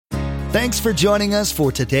Thanks for joining us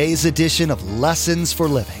for today's edition of Lessons for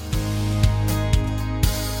Living.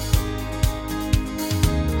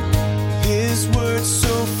 His word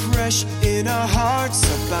so fresh in our hearts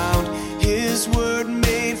abound. His word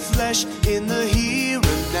made flesh in the here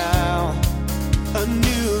and now. A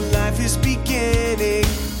new life is beginning.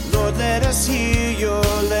 Lord, let us hear your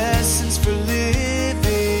lessons for living.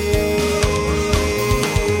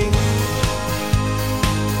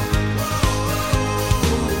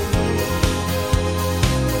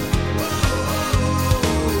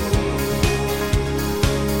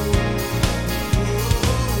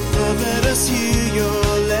 Lord, let us hear your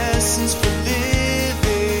lessons for living.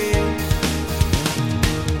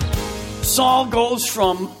 Saul goes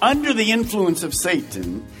from under the influence of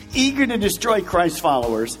Satan, eager to destroy Christ's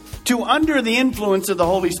followers, to under the influence of the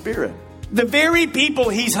Holy Spirit. The very people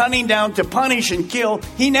he's hunting down to punish and kill,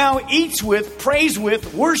 he now eats with, prays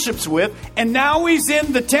with, worships with, and now he's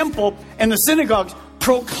in the temple and the synagogues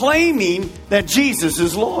proclaiming that Jesus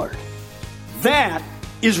is Lord. That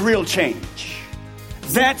is real change.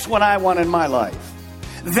 That's what I want in my life.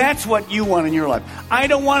 That's what you want in your life. I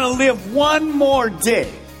don't want to live one more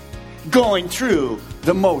day going through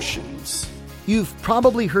the motions. You've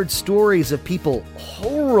probably heard stories of people,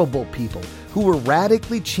 horrible people, who were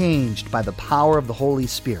radically changed by the power of the Holy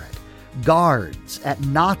Spirit. Guards at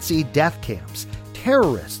Nazi death camps,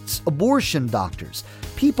 terrorists, abortion doctors,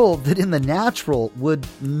 people that in the natural would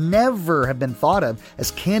never have been thought of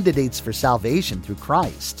as candidates for salvation through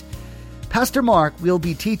Christ. Pastor Mark will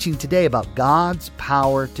be teaching today about God's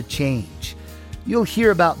power to change. You'll hear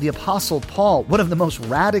about the Apostle Paul, one of the most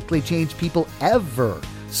radically changed people ever,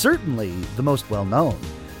 certainly the most well-known.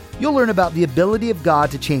 You'll learn about the ability of God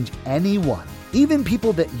to change anyone, even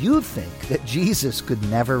people that you think that Jesus could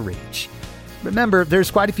never reach. Remember,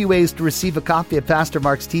 there's quite a few ways to receive a copy of Pastor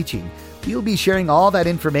Mark's teaching. We'll be sharing all that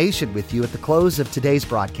information with you at the close of today's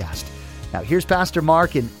broadcast. Now, here's Pastor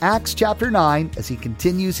Mark in Acts chapter 9 as he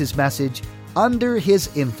continues his message, Under His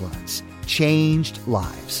Influence, Changed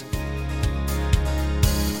Lives.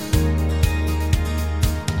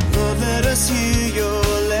 Lord, let us hear your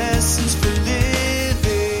lessons for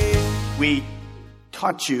living. We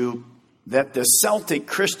taught you that the Celtic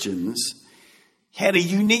Christians had a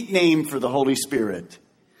unique name for the Holy Spirit.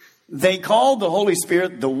 They called the Holy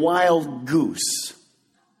Spirit the wild goose.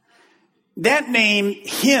 That name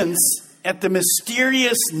hints at the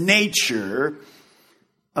mysterious nature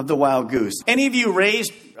of the wild goose. Any of you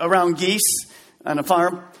raised around geese on a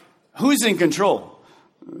farm? Who's in control?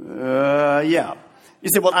 Yeah. You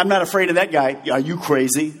say, well, I'm not afraid of that guy. Are you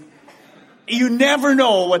crazy? You never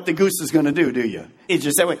know what the goose is going to do you? It's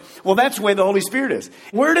just that way. Well, that's the way the Holy Spirit is.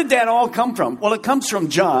 Where did that all come from? Well, it comes from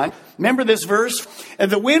John. Remember this verse? And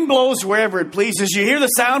the wind blows wherever it pleases. You hear the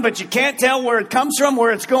sound, but you can't tell where it comes from,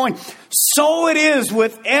 where it's going. So it is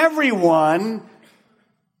with everyone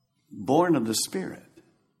born of the Spirit.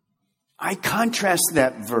 I contrast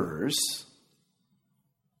that verse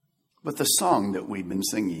with the song that we've been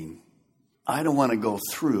singing. I don't want to go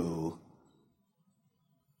through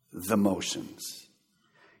the motions.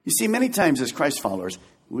 You see, many times as Christ followers,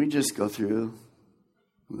 we just go through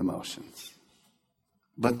the motions.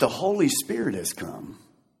 But the Holy Spirit has come,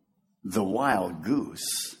 the wild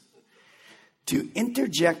goose, to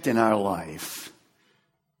interject in our life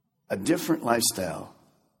a different lifestyle,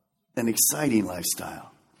 an exciting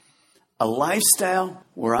lifestyle, a lifestyle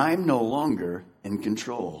where I'm no longer in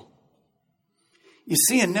control. You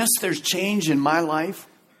see, unless there's change in my life,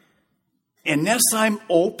 unless I'm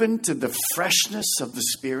open to the freshness of the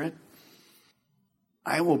Spirit,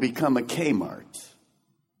 I will become a Kmart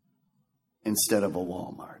instead of a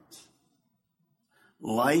Walmart.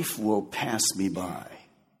 Life will pass me by.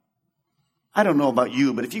 I don't know about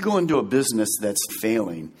you, but if you go into a business that's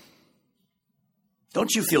failing,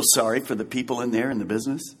 don't you feel sorry for the people in there in the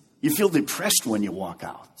business? You feel depressed when you walk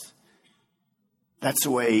out. That's the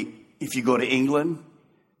way if you go to England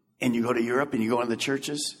and you go to Europe and you go into the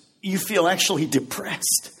churches, you feel actually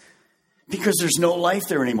depressed because there's no life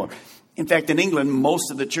there anymore. In fact, in England, most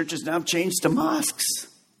of the churches now have changed to mosques.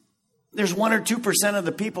 There's 1 or 2% of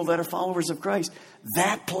the people that are followers of Christ.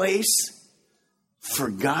 That place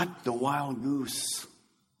forgot the wild goose.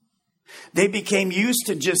 They became used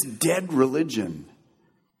to just dead religion.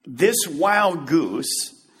 This wild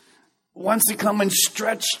goose wants to come and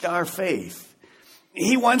stretch our faith.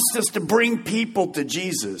 He wants us to bring people to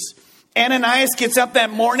Jesus. Ananias gets up that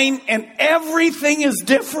morning and everything is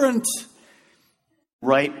different.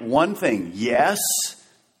 Write one thing, yes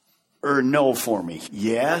or no for me.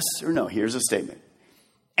 Yes or no. Here's a statement.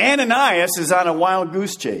 Ananias is on a wild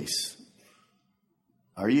goose chase.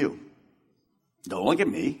 Are you? Don't look at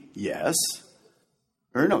me. Yes.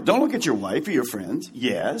 Or no, don't look at your wife or your friends.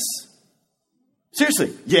 Yes.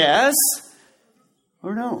 Seriously, yes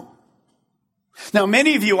or no? Now,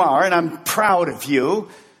 many of you are, and I'm proud of you.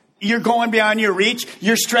 You're going beyond your reach.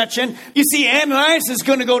 You're stretching. You see, Ananias is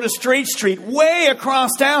going to go to Straight Street, way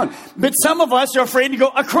across town. But some of us are afraid to go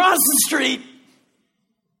across the street.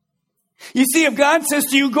 You see, if God says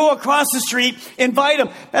to you, go across the street, invite him.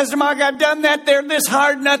 Pastor Mark, I've done that. They're this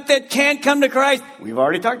hard nut that can't come to Christ. We've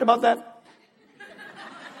already talked about that.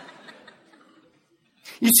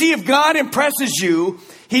 You see, if God impresses you,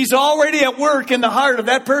 he's already at work in the heart of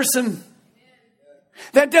that person.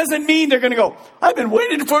 That doesn't mean they're going to go, I've been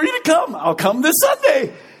waiting for you to come. I'll come this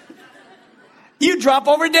Sunday. You drop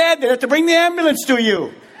over dead. They have to bring the ambulance to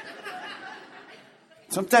you.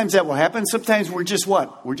 Sometimes that will happen. Sometimes we're just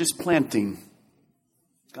what? We're just planting.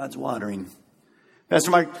 God's watering.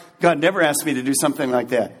 Pastor Mark, God never asked me to do something like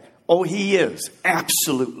that. Oh, he is.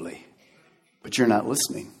 Absolutely. But you're not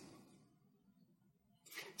listening.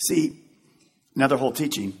 See, another whole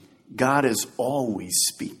teaching, God is always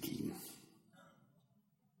speaking.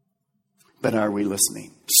 But are we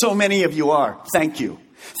listening? So many of you are. Thank you.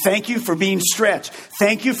 Thank you for being stretched.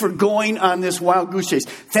 Thank you for going on this wild goose chase.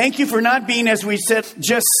 Thank you for not being, as we said,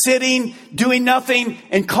 just sitting, doing nothing,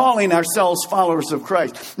 and calling ourselves followers of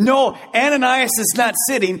Christ. No, Ananias is not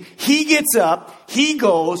sitting. He gets up. He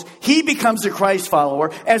goes. He becomes a Christ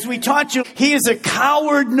follower. As we taught you, he is a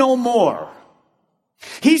coward no more.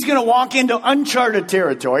 He's going to walk into uncharted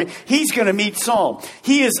territory. He's going to meet Saul.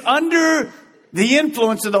 He is under the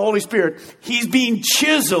influence of the Holy Spirit. He's being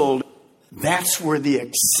chiseled. That's where the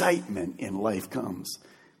excitement in life comes.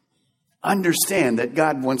 Understand that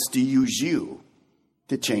God wants to use you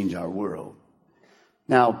to change our world.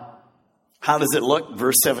 Now, how does it look?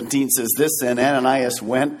 Verse 17 says this, then Ananias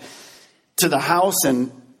went to the house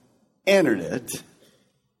and entered it.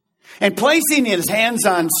 And placing his hands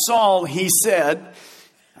on Saul, he said,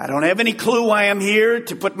 I don't have any clue why I'm here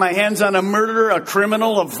to put my hands on a murderer, a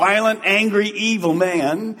criminal, a violent, angry, evil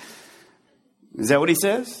man. Is that what he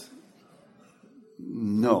says?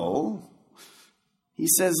 No. He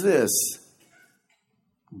says this,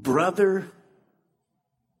 brother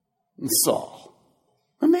Saul.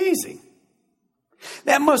 Amazing.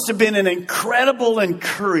 That must have been an incredible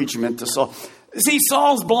encouragement to Saul. See,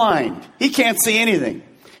 Saul's blind. He can't see anything.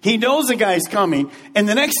 He knows the guy's coming, and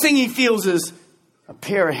the next thing he feels is a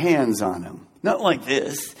pair of hands on him. Not like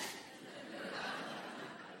this,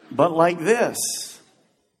 but like this.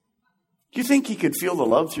 Do you think he could feel the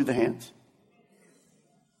love through the hands?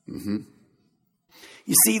 Mm-hmm.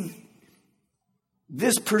 You see,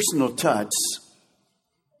 this personal touch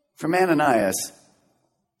from Ananias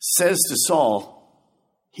says to Saul,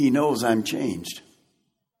 he knows I'm changed.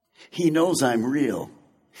 He knows I'm real.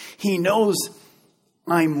 He knows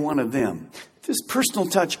I'm one of them. This personal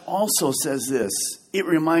touch also says this. It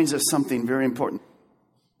reminds us something very important.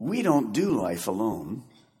 We don't do life alone.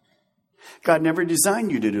 God never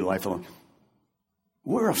designed you to do life alone.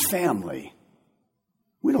 We're a family.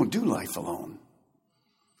 We don't do life alone.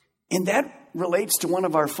 And that relates to one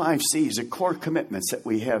of our 5 C's, the core commitments that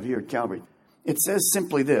we have here at Calvary. It says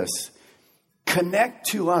simply this, connect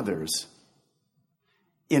to others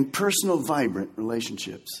in personal, vibrant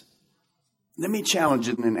relationships. Let me challenge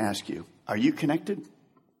it and ask you, are you connected? Do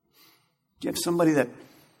you have somebody that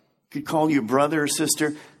could call you brother or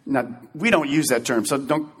sister? Now, we don't use that term, so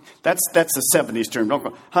don't. That's the 70s term. Don't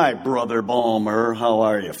go, hi, Brother Balmer, how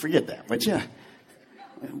are you? Forget that, would you?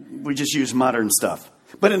 We just use modern stuff.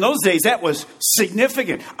 But in those days, that was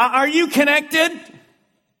significant. Are you connected?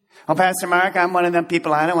 Oh, Pastor Mark, I'm one of them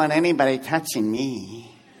people. I don't want anybody touching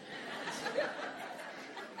me.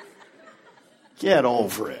 Get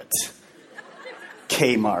over it.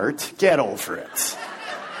 Kmart, get over it.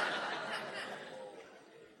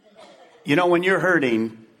 You know, when you're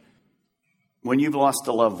hurting, when you've lost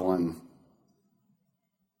a loved one,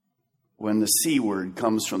 when the C word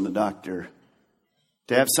comes from the doctor,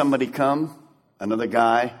 to have somebody come, another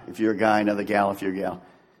guy, if you're a guy, another gal, if you're a gal,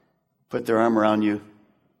 put their arm around you,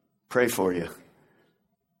 pray for you,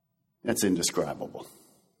 that's indescribable.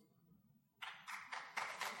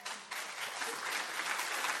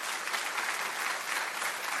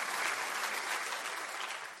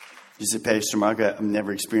 You say, Pastor Mark, I've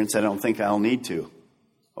never experienced that. I don't think I'll need to.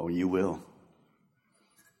 Oh, you will.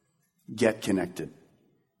 Get connected.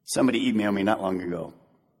 Somebody emailed me not long ago.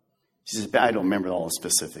 She says, I don't remember all the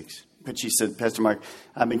specifics. But she said, Pastor Mark,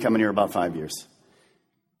 I've been coming here about 5 years.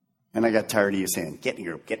 And I got tired of you saying, get in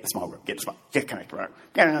your group, get in a small group, get connected.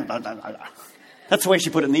 That's the way she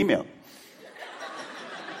put it in the email.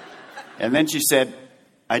 And then she said,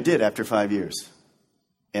 I did after 5 years.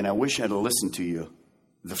 And I wish I'd have listened to you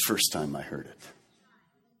the first time I heard it.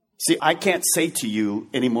 See, I can't say to you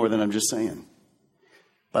any more than I'm just saying.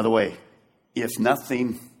 By the way, if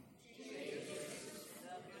nothing,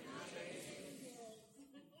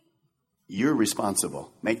 you're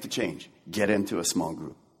responsible. Make the change. Get into a small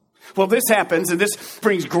group. Well, this happens, and this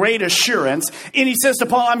brings great assurance. And he says to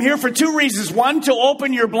Paul, I'm here for two reasons. One, to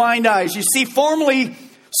open your blind eyes. You see, formerly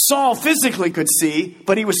Saul physically could see,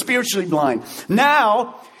 but he was spiritually blind.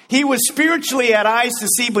 Now, he was spiritually had eyes to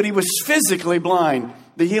see, but he was physically blind.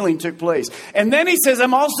 The healing took place. And then he says,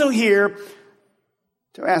 I'm also here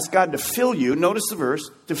to ask God to fill you, notice the verse,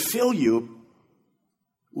 to fill you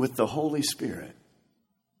with the Holy Spirit.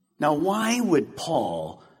 Now, why would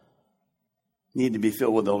Paul need to be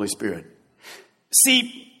filled with the Holy Spirit?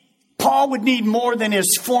 See, Paul would need more than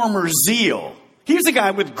his former zeal. Here's a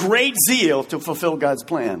guy with great zeal to fulfill God's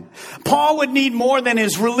plan. Paul would need more than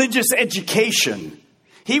his religious education.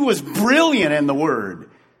 He was brilliant in the Word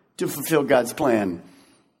to fulfill God's plan.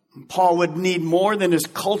 Paul would need more than his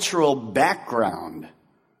cultural background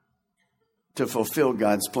to fulfill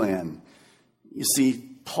God's plan. You see,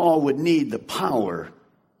 Paul would need the power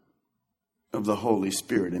of the Holy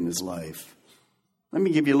Spirit in his life. Let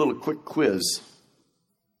me give you a little quick quiz.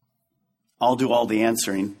 I'll do all the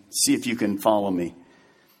answering. See if you can follow me.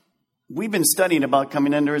 We've been studying about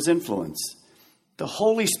coming under his influence. The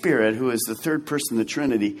Holy Spirit, who is the third person of the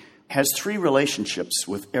Trinity, has three relationships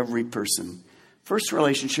with every person. First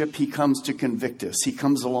relationship, he comes to convict us. He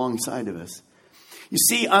comes alongside of us. You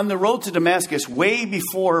see, on the road to Damascus, way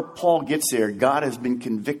before Paul gets there, God has been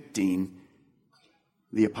convicting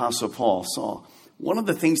the Apostle Paul, Saul. One of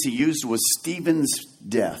the things he used was Stephen's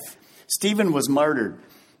death. Stephen was martyred.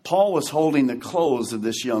 Paul was holding the clothes of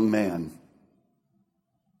this young man.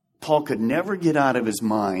 Paul could never get out of his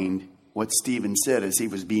mind what Stephen said as he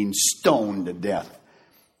was being stoned to death.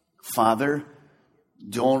 Father,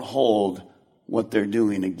 don't hold what they're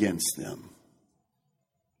doing against them.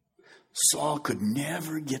 Saul could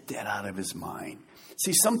never get that out of his mind.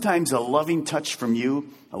 See, sometimes a loving touch from you,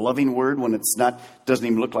 a loving word when it's not, doesn't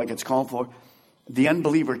even look like it's called for, the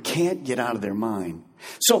unbeliever can't get out of their mind.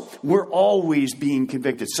 So we're always being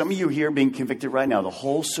convicted. Some of you here are being convicted right now. The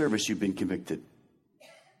whole service you've been convicted.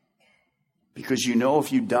 Because you know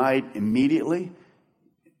if you died immediately,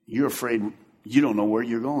 you're afraid you don't know where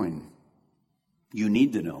you're going. You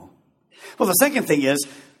need to know. Well, the second thing is,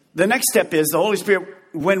 the next step is the Holy Spirit,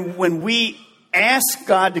 when we ask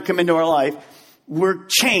God to come into our life, we're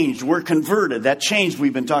changed, we're converted. That change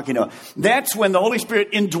we've been talking about. That's when the Holy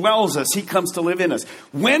Spirit indwells us. He comes to live in us.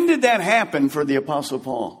 When did that happen for the Apostle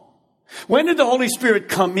Paul? When did the Holy Spirit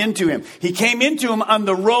come into him? He came into him on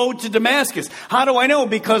the road to Damascus. How do I know?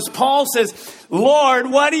 Because Paul says,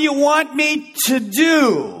 Lord, what do you want me to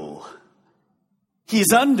do?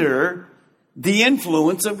 He's under the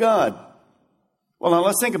influence of God. Well, now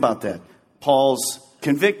let's think about that. Paul's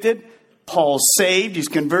convicted. Paul's saved. He's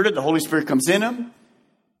converted. The Holy Spirit comes in him.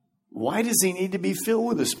 Why does he need to be filled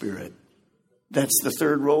with the Spirit? That's the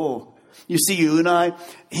third role. You see, you and I,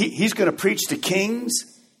 he's going to preach to kings,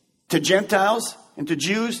 to Gentiles, and to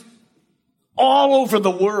Jews all over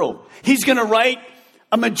the world. He's going to write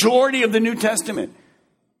a majority of the New Testament.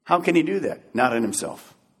 How can he do that? Not in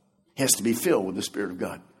himself. He has to be filled with the Spirit of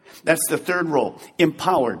God. That's the third role,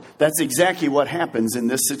 empowered. That's exactly what happens in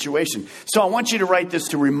this situation. So I want you to write this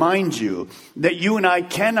to remind you that you and I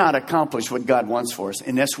cannot accomplish what God wants for us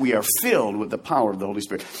unless we are filled with the power of the Holy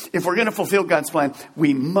Spirit. If we're going to fulfill God's plan,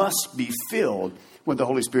 we must be filled with the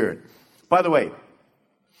Holy Spirit. By the way,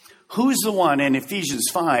 who's the one in Ephesians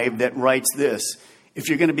 5 that writes this? If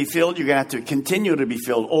you're going to be filled, you're going to have to continue to be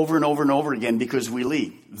filled over and over and over again because we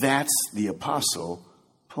leak. That's the Apostle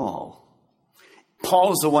Paul.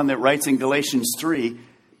 Paul is the one that writes in Galatians 3,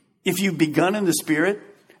 if you've begun in the Spirit,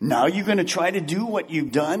 now you're going to try to do what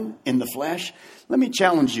you've done in the flesh. Let me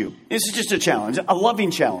challenge you. This is just a challenge, a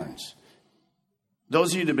loving challenge.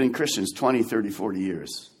 Those of you that have been Christians 20, 30, 40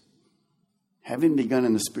 years, having begun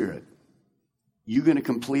in the Spirit, you going to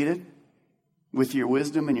complete it with your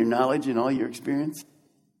wisdom and your knowledge and all your experience?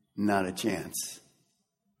 Not a chance.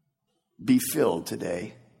 Be filled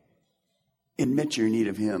today. Admit your need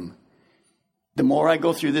of Him. The more I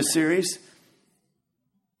go through this series,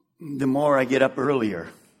 the more I get up earlier.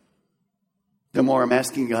 The more I'm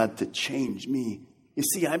asking God to change me. You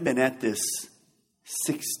see, I've been at this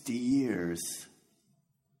 60 years.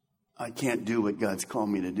 I can't do what God's called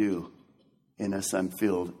me to do unless I'm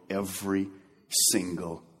filled every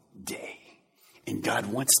single day. And God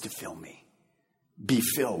wants to fill me. be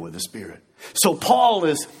filled with the Spirit. So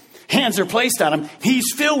Paul hands are placed on him.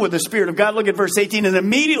 He's filled with the Spirit of God. Look at verse 18. And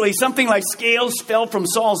immediately something like scales fell from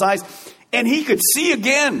Saul's eyes, and he could see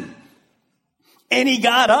again. And he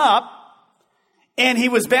got up, and he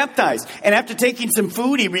was baptized. And after taking some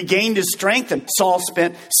food, he regained his strength. And Saul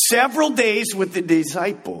spent several days with the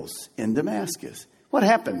disciples in Damascus. What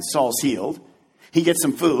happens? Saul's healed. He gets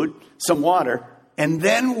some food, some water. And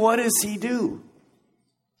then what does he do?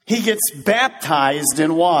 He gets baptized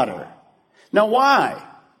in water. Now why?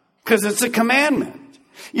 Because it's a commandment.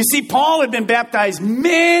 You see, Paul had been baptized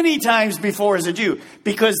many times before as a Jew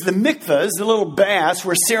because the mikvahs, the little baths,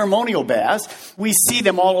 were ceremonial baths. We see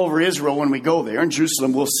them all over Israel when we go there. In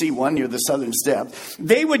Jerusalem, we'll see one near the southern steps.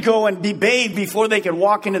 They would go and be bathed before they could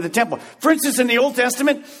walk into the temple. For instance, in the Old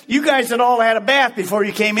Testament, you guys had all had a bath before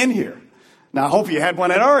you came in here. Now, I hope you had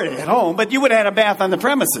one already at home, but you would have had a bath on the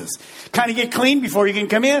premises. Kind of get clean before you can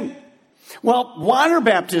come in. Well, water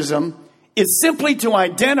baptism is simply to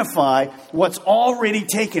identify what's already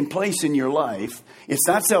taken place in your life. It's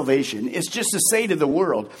not salvation. It's just to say to the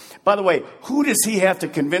world, by the way, who does he have to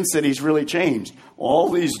convince that he's really changed? All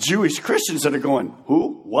these Jewish Christians that are going,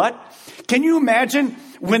 who? What? Can you imagine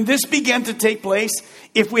when this began to take place,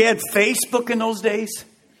 if we had Facebook in those days?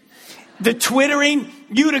 The twittering,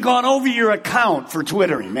 you'd have gone over your account for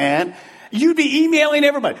twittering, man. You'd be emailing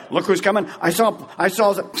everybody. Look who's coming. I saw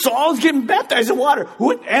Saul's getting baptized in water.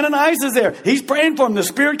 Ananias is there. He's praying for him. The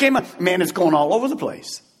Spirit came up. Man, it's going all over the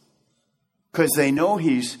place. Because they know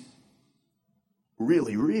he's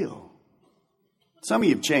really real. Some of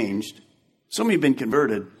you have changed. Some of you have been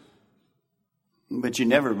converted. But you've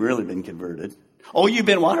never really been converted. Oh, you've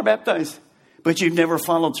been water baptized. But you've never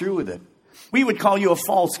followed through with it. We would call you a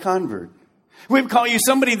false convert. We would call you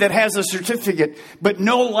somebody that has a certificate, but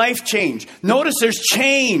no life change. Notice there's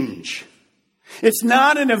change. It's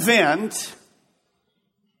not an event.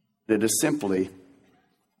 It is simply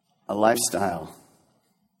a lifestyle.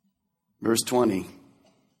 Verse 20.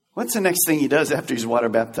 What's the next thing he does after he's water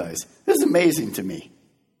baptized? This is amazing to me.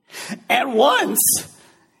 At once,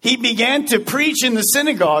 he began to preach in the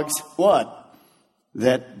synagogues, what?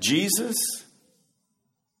 That Jesus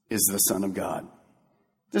is the Son of God.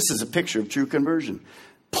 This is a picture of true conversion.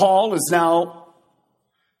 Paul is now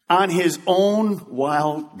on his own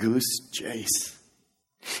wild goose chase.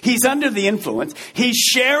 He's under the influence. He's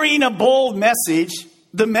sharing a bold message,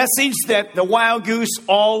 the message that the wild goose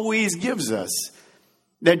always gives us,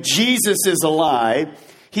 that Jesus is alive.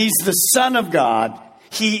 He's the Son of God.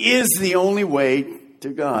 He is the only way to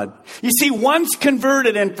God. You see, once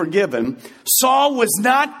converted and forgiven, Saul was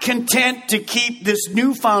not content to keep this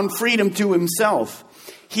newfound freedom to himself.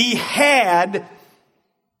 He had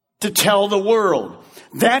to tell the world.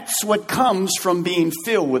 That's what comes from being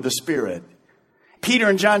filled with the Spirit. Peter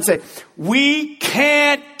and John say, we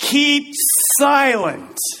can't keep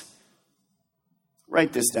silent.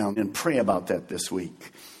 Write this down and pray about that this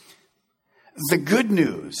week. The good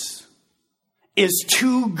news is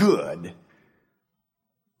too good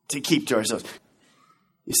to keep to ourselves.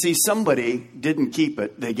 You see, somebody didn't keep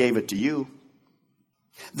it. They gave it to you.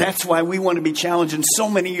 That's why we want to be challenged, and so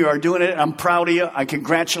many of you are doing it. I'm proud of you. I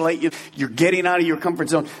congratulate you. You're getting out of your comfort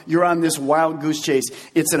zone. You're on this wild goose chase.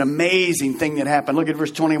 It's an amazing thing that happened. Look at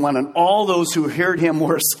verse 21. And all those who heard him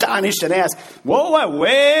were astonished and asked, whoa,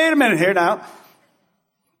 wait a minute here now.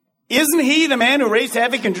 Isn't he the man who raised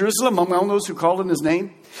havoc in Jerusalem among all those who called on his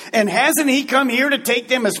name? And hasn't he come here to take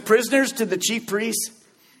them as prisoners to the chief priests?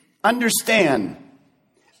 Understand,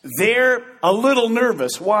 they're a little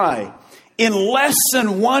nervous. Why? In less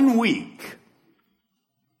than 1 week,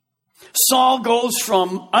 Saul goes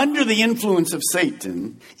from under the influence of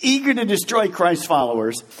Satan, eager to destroy Christ's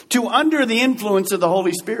followers, to under the influence of the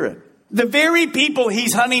Holy Spirit. The very people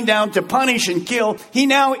he's hunting down to punish and kill, he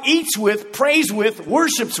now eats with, prays with,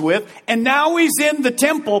 worships with, and now he's in the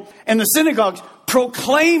temple and the synagogues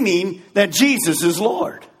proclaiming that Jesus is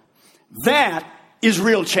Lord. That is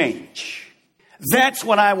real change. That's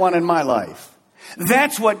what I want in my life.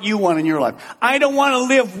 That's what you want in your life. I don't want to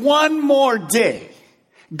live one more day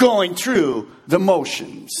going through the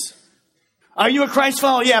motions. Are you a Christ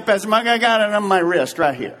follower? Yeah, Pastor Mike, I got it on my wrist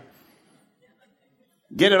right here.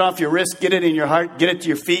 Get it off your wrist, get it in your heart, get it to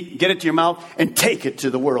your feet, get it to your mouth, and take it to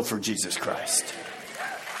the world for Jesus Christ.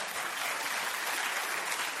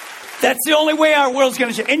 That's the only way our world's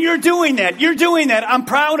going to change. And you're doing that. You're doing that. I'm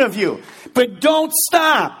proud of you. But don't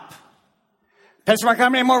stop. Pastor Mark, how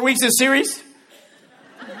many more weeks this series?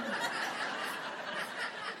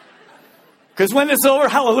 Because when it's over,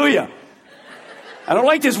 hallelujah. I don't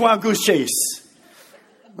like this wild goose chase.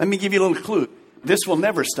 Let me give you a little clue. This will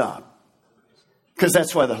never stop. Because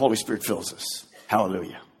that's why the Holy Spirit fills us.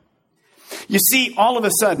 Hallelujah. You see, all of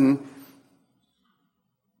a sudden,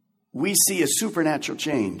 we see a supernatural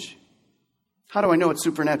change. How do I know it's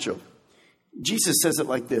supernatural? Jesus says it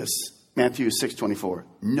like this, Matthew 6:24.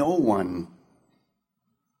 No one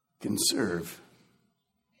can serve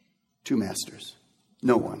two masters.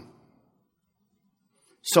 No one.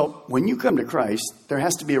 So when you come to Christ, there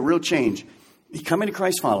has to be a real change. Becoming a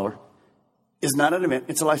Christ follower is not an event,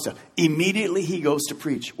 it's a lifestyle. Immediately he goes to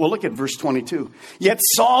preach. Well, look at verse 22. Yet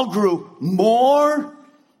Saul grew more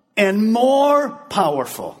and more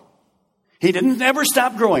powerful. He didn't ever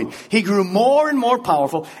stop growing. He grew more and more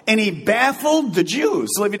powerful, and he baffled the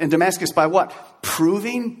Jews living in Damascus by what?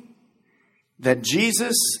 Proving that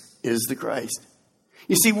Jesus is the Christ.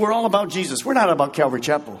 You see, we're all about Jesus. We're not about Calvary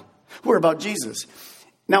Chapel. We're about Jesus.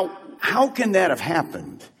 Now, how can that have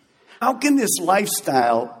happened? How can this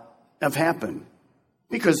lifestyle have happened?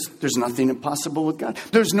 Because there's nothing impossible with God.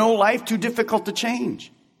 There's no life too difficult to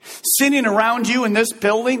change. Sitting around you in this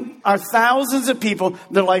building are thousands of people.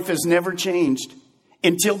 Their life has never changed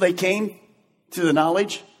until they came to the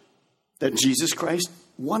knowledge that Jesus Christ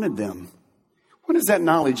wanted them. What does that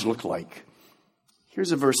knowledge look like?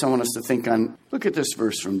 Here's a verse I want us to think on. Look at this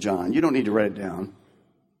verse from John. You don't need to write it down.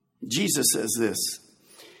 Jesus says this.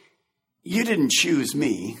 You didn't choose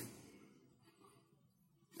me,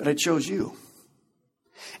 but I chose you.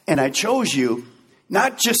 And I chose you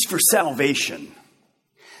not just for salvation,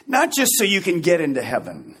 not just so you can get into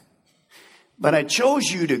heaven, but I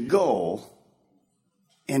chose you to go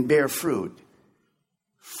and bear fruit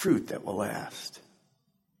that will last.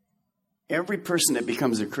 Every person that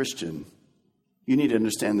becomes a Christian, you need to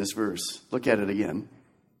understand this verse. Look at it again.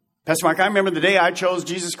 Pastor Mark, I remember the day I chose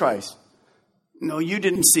Jesus Christ. No, you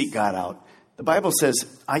didn't seek God out. The Bible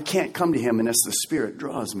says, I can't come to him unless the Spirit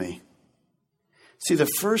draws me. See, the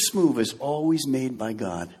first move is always made by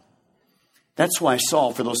God. That's why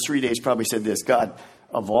Saul, for those 3 days, probably said this, God,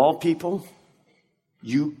 of all people,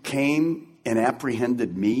 you came and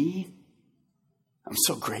apprehended me. I'm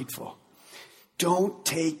so grateful. Don't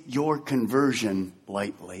take your conversion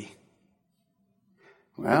lightly.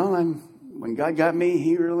 Well, when God got me,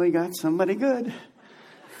 he really got somebody good.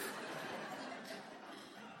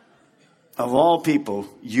 Of all people,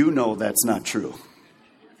 you know that's not true.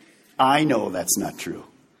 I know that's not true.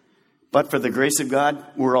 But for the grace of God,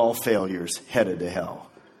 we're all failures headed to hell.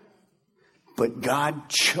 But God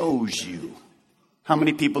chose you. How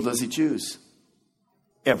many people does he choose?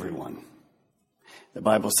 Everyone. The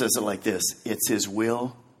Bible says it like this. It's his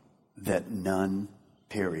will that none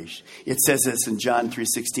perish. It says this in John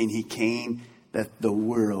 3:16. He came that the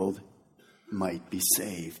world might be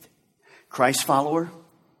saved. Christ follower,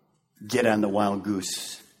 get on the wild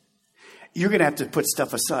goose. You're going to have to put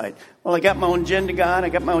stuff aside. Well, I got my own agenda, God. I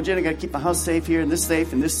got my own agenda. I got to keep my house safe here and this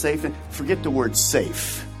safe and this safe. And forget the word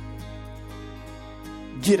safe.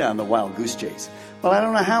 Get on the wild goose chase. Well, I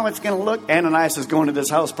don't know how it's going to look. Ananias is going to this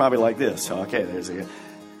house probably like this. Okay, there's a.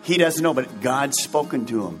 He doesn't know, but God's spoken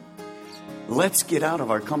to him. Let's get out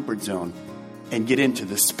of our comfort zone and get into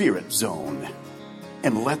the Spirit zone.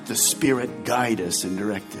 And let the Spirit guide us and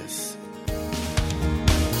direct us.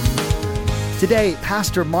 Today,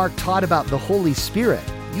 Pastor Mark taught about the Holy Spirit.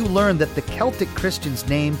 You learned that the Celtic Christians'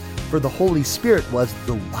 name for the Holy Spirit was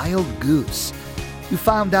the wild goose. You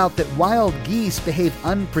found out that wild geese behave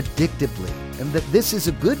unpredictably, and that this is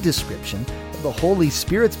a good description of the Holy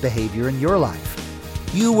Spirit's behavior in your life.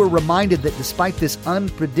 You were reminded that despite this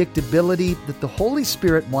unpredictability, that the Holy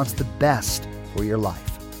Spirit wants the best for your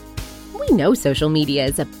life. We know social media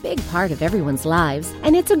is a big part of everyone's lives,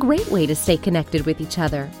 and it's a great way to stay connected with each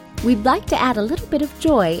other. We'd like to add a little bit of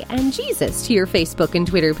joy and Jesus to your Facebook and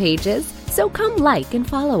Twitter pages, so come like and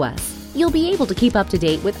follow us. You'll be able to keep up to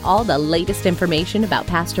date with all the latest information about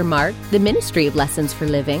Pastor Mark, the ministry of Lessons for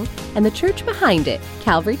Living, and the church behind it,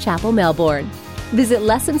 Calvary Chapel, Melbourne. Visit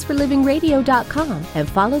lessonsforlivingradio.com and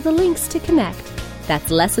follow the links to connect.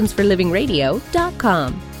 That's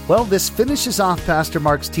lessonsforlivingradio.com. Well, this finishes off Pastor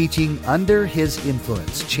Mark's teaching, Under His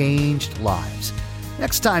Influence, Changed Lives.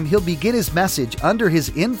 Next time, he'll begin his message, Under His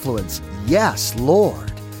Influence, Yes,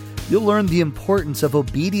 Lord. You'll learn the importance of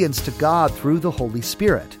obedience to God through the Holy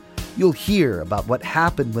Spirit. You'll hear about what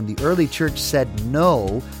happened when the early church said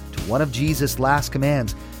no to one of Jesus' last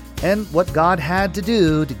commands and what God had to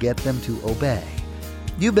do to get them to obey.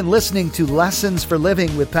 You've been listening to Lessons for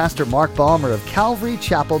Living with Pastor Mark Balmer of Calvary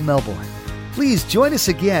Chapel, Melbourne. Please join us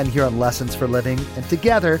again here on Lessons for Living, and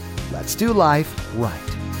together, let's do life right.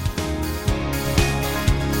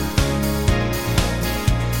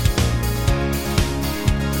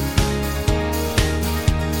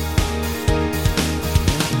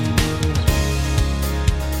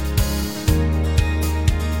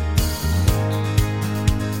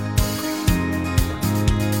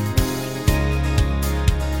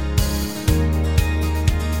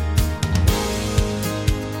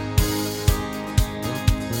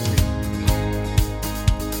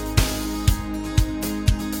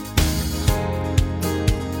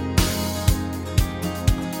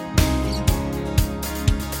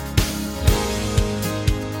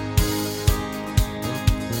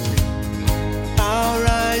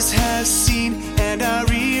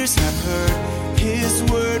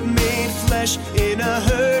 flesh in a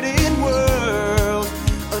hurting world.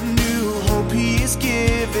 A new hope he is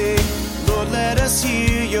giving.